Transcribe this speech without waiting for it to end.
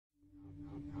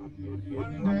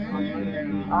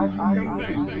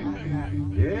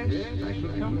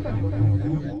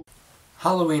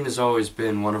Halloween has always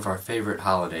been one of our favorite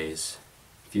holidays,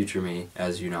 future me,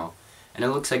 as you know, and it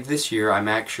looks like this year I'm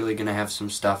actually going to have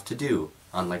some stuff to do,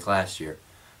 unlike last year.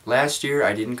 Last year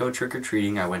I didn't go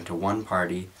trick-or-treating, I went to one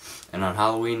party, and on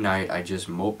Halloween night I just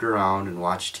moped around and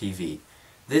watched TV.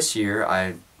 This year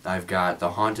I've got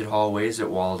the haunted hallways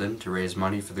at Walden to raise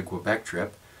money for the Quebec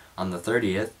trip on the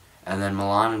 30th, and then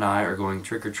Milan and I are going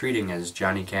trick-or-treating as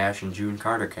Johnny Cash and June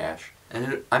Carter Cash.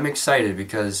 And I'm excited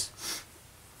because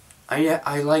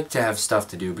I like to have stuff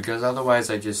to do, because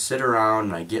otherwise I just sit around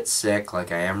and I get sick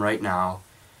like I am right now,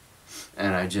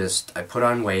 and I put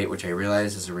on weight, which I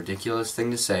realize is a ridiculous thing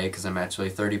to say because I'm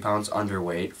actually 30 pounds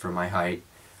underweight for my height.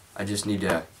 I just need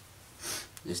to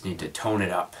tone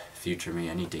it up, future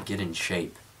me. I need to get in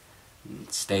shape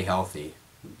and stay healthy.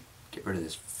 Get rid of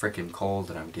this frickin' cold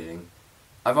that I'm getting.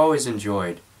 I've always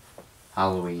enjoyed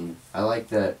Halloween. I like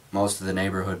that most of the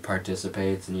neighborhood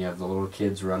participates and you have the little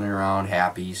kids running around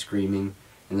happy, screaming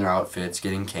in their outfits,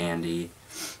 getting candy.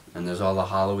 And there's all the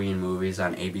Halloween movies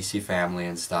on ABC Family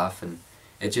and stuff, and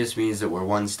it just means that we're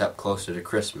one step closer to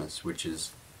Christmas, which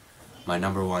is my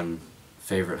 #1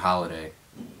 favorite holiday.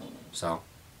 So,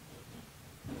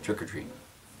 trick or treat.